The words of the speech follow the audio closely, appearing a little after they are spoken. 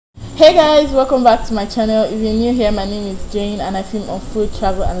Hey guys, welcome back to my channel. If you're new here, my name is Jane and I film on food,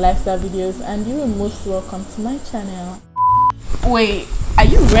 travel and lifestyle videos, and you are most welcome to my channel. Wait, are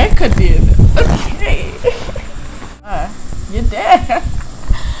you recording? Okay. You're there.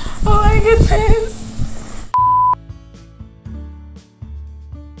 Oh my goodness.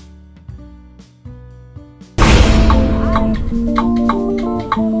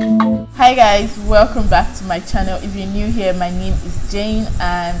 Hi guys, welcome back to my channel. If you're new here, my name is Jane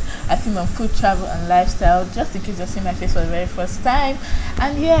and I film on food, travel and lifestyle, just in case you're seeing my face for the very first time.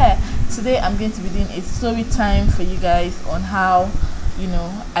 And yeah, today I'm going to be doing a story time for you guys on how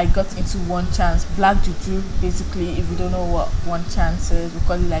I got into one chance, black juju. Basically, if you don't know what one chance is, we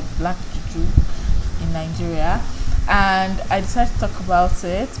call it like black juju in Nigeria. And I decided to talk about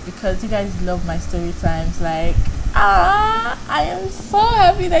it because you guys love my story times. Like, I am so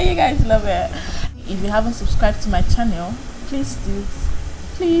happy that you guys love it. If you haven't subscribed to my channel, please do.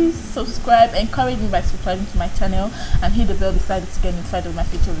 Please subscribe. Encourage me by subscribing to my channel and hit the bell beside it to get notified of my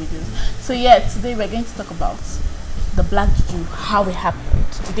future videos. So yeah, today we're going to talk about the black juju, how it happened.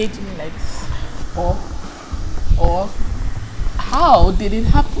 Today, do me like this, or how did it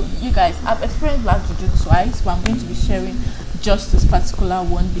happen? You guys, I've experienced black juju twice, but I'm going to be sharing just this particular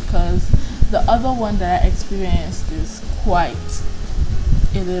one because the other one that I experienced is quite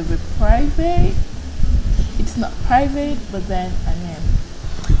a little bit private. It's not private, but then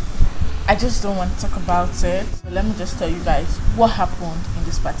I just don't want to talk about it. So let me just tell you guys what happened in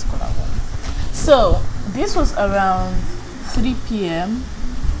this particular one. So this was around 3 p.m.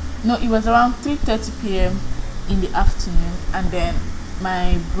 No, it was around 3:30 p.m. in the afternoon, and then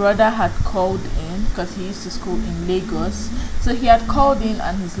my brother had called in because he used to school in Lagos. So he had called in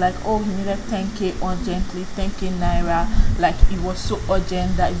and he's like, oh, he needed 10k urgently, 10k naira. Like, it was so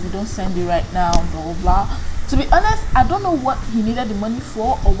urgent that if you don't send it right now, blah blah blah. To be honest, I don't know what he needed the money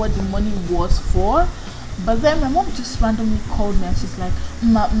for or what the money was for. But then my mom just randomly called me and she's like,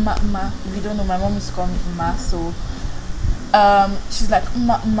 ma. If you don't know, my mom is called ma. So she's like,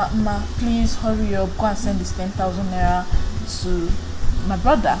 ma, please hurry up, go and send this 10,000 naira to my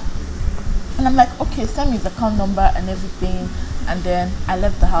brother. And I'm like, okay, send me the account number and everything. And then I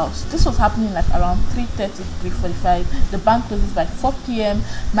left the house. This was happening like around 3:30, 3:45. The bank closes by 4 p.m.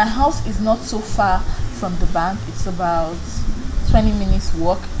 My house is not so far from the bank. It's about 20 minutes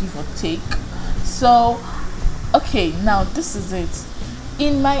walk, give or take. So okay, now this is it.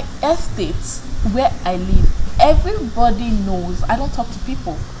 In my estate where I live, everybody knows I don't talk to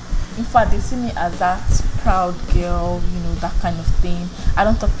people. In fact, they see me as that proud girl, that kind of thing. I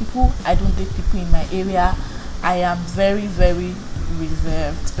don't talk to people. I don't date people in my area. I am very, very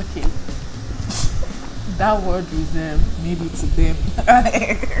reserved. Okay. That word reserved, maybe to them.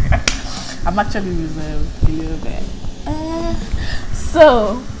 I'm actually reserved a little bit.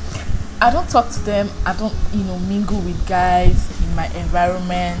 So I don't talk to them. I don't, mingle with guys in my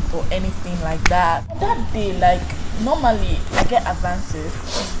environment or anything like that. That day, like, normally I get advances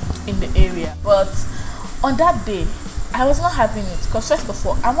in the area, but on that day I was not having it because first of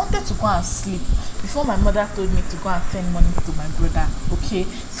all, I wanted to go and sleep before my mother told me to go and send money to my brother. Okay,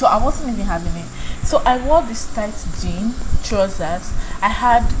 so I wasn't even having it. So I wore this tight jean, trousers. I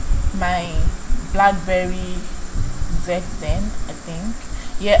had my BlackBerry Z10, I think.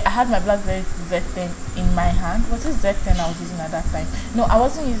 Yeah, I had my BlackBerry Z10 in my hand. Was it Z10 I was using at that time? No, I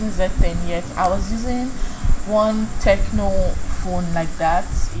wasn't using Z10 yet. I was using one Techno phone like that.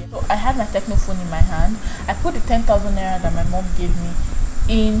 Yeah. So I had my Techno phone in my hand. I put the 10,000 naira that my mom gave me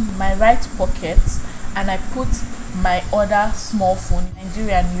in my right pocket, and I put my other small phone. In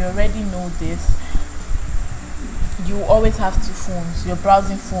Nigeria, and you already know this, you always have two phones, your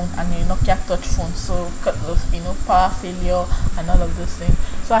browsing phone and your Nokia touch phone. So because of power failure and all of those things,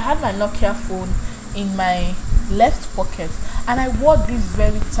 so I had my Nokia phone in my left pocket, and I wore this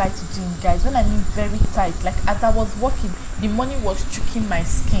very tight jean, guys. When I mean very tight, like as I was walking, the money was choking my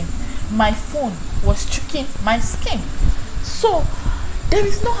skin, my phone was choking my skin. So there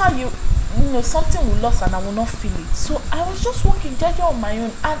is no how something will lose and I will not feel it. So I was just walking judging on my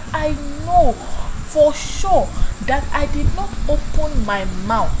own, and I know for sure that I did not open my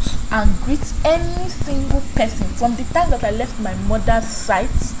mouth and greet any single person from the time that I left my mother's site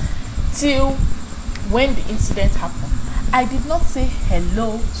till when the incident happened. I did not say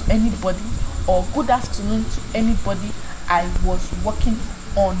hello to anybody or good afternoon to anybody. I was walking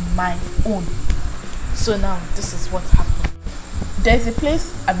on my own. So now this is what happened. There's a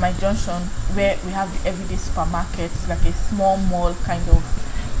place at my junction where we have the everyday supermarket. It's like a small mall kind of,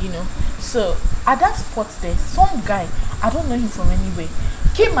 So at that spot there, some guy, I don't know him from anywhere,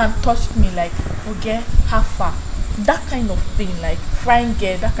 came and touched me like, okay, how far? that kind of thing, like frying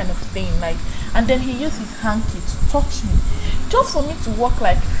gear, that kind of thing, like. And then he used his hanky to touch me, just for me to walk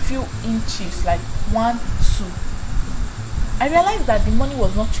like few inches, like 1, 2. I realized that the money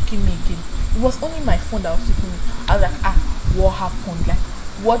was not tricking me again. It was only my phone that was tricking me. I was like, what happened? Like,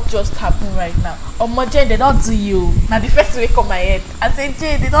 what just happened right now? Oh my Jane, they don't do you. Now the first wake on my head, I said,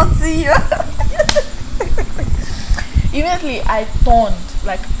 Jane, they don't see you. Immediately I turned,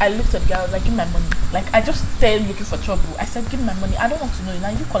 like I looked at the guy, I was like, give me my money. Like I just started looking for trouble. I said, give me my money. I don't want to know you. Now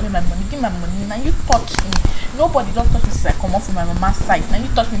you calling my money, give me my money. Now you touch me. Nobody just touch me since I come off from my mama's side. Now you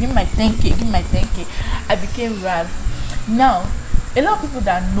touch me, give me my 10k, give me my 10k. I became Raz. Now, a lot of people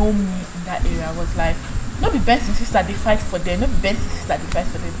that know me in that area was like, no be Benson sister, they fight for them. No be Benson sister, they fight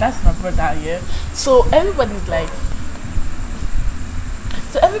for them. That's my brother, yeah. So everybody's like,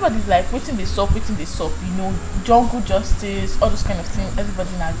 waiting this up, you know, jungle justice, all those kind of things.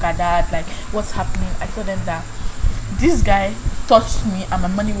 Everybody now gathered, like, what's happening? I told them that this guy touched me and my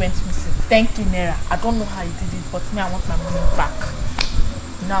money went missing. 10k naira. I don't know how he did it, but me, I want my money back.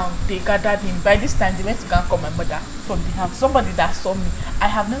 Now they gathered him. By this time, they went to go and call my mother from the house. Somebody that saw me. I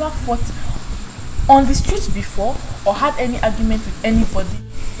have never fought on the streets before or had any argument with anybody.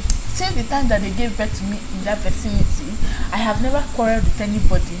 Since the time that they gave birth to me in that vicinity, I have never quarreled with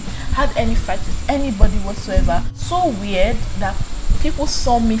anybody, had any fight with anybody whatsoever. So weird that people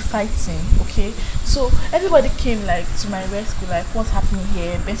saw me fighting, okay? So everybody came like to my rescue, like, what's happening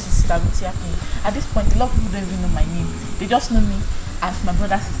here? Best sister, what's happening? At this point, a lot of people don't even know my name. They just know me as my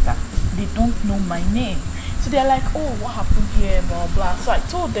brother's sister. They don't know my name. So they're like, oh, what happened here, blah blah. So I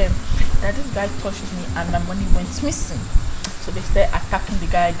told them that this guy touched me and my money went missing. So they started attacking the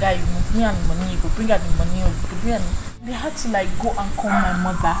guy. You move me and the money, you go bring out the money, or you go bring out. They had to like go and call my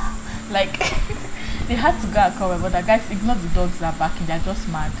mother. Like they had to go and call my mother. Guys, ignore the dogs that are barking, they're just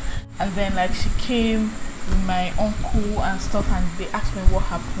mad. And then like she came with my uncle and stuff, and they asked me what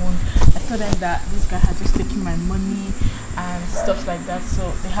happened. I told them that this guy had just taken my money and stuff like that.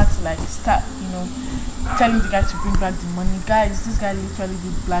 So they had to like start, you know, telling the guy to bring back the money. Guys, this guy literally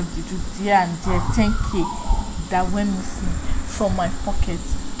did black juju there and there. 10k that went missing from my pocket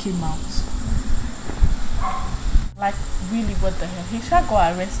came out. Like, really, what the hell? He should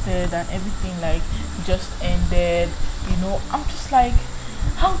got arrested and everything, like, just ended, you know. I'm just like,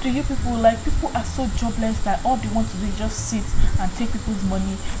 how do you people, like, people are so jobless that all they want to do is just sit and take people's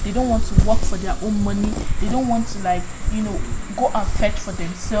money. They don't want to work for their own money. They don't want to, like, you know, go and fetch for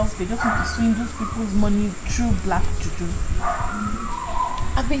themselves. They just want to swindle people's money through black juju.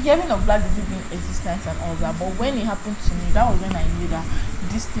 I've been hearing of black juju being existence and all that, but when it happened to me, that was when I knew that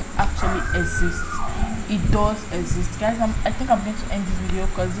this thing actually exists. It does exist. Guys, I think I'm going to end this video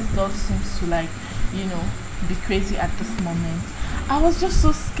because this dog seems to, like, you know, be crazy at this moment. I was just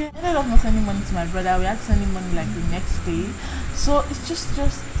so scared. I ended up not sending money to my brother. We had to send him money like the next day. So it's just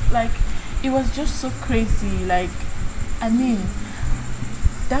like, it was just so crazy. Like, I mean,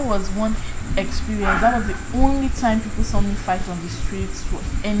 that was one experience. That was the only time people saw me fight on the streets for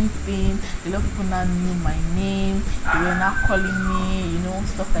anything. A lot of people now knew my name. They were now calling me, you know,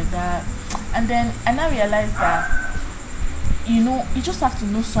 stuff like that. And then I now realized that, you know, you just have to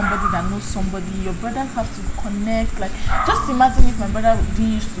know somebody that knows somebody. Your brothers have to connect. Like, just imagine if my brother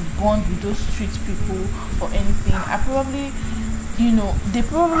didn't used to bond with those street people or anything. I probably, you know, they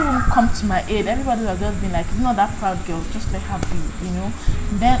probably won't come to my aid. Everybody would have just been like, it's not that proud girl, just let her be, you know.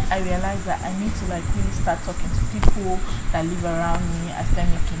 Then I realized that I need to, like, really start talking to people that live around me. I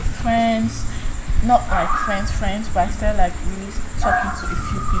started making friends, not like friends, but I started like really talking to a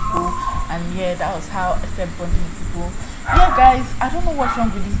few people, and yeah, that was how I started bonding with people. Yeah, guys, I don't know what's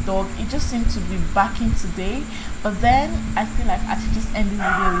wrong with this dog. It just seemed to be barking today, but then I feel like I should just end this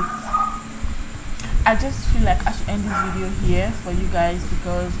video with. I just feel like I should end this video here for you guys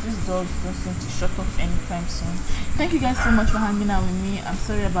because this dog doesn't seem to shut off anytime soon. Thank you guys so much for hanging out with me. I'm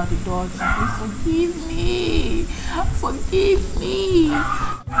sorry about the dogs. Please forgive me. Forgive me.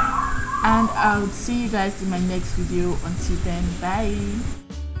 And I'll see you guys in my next video. Until then, bye.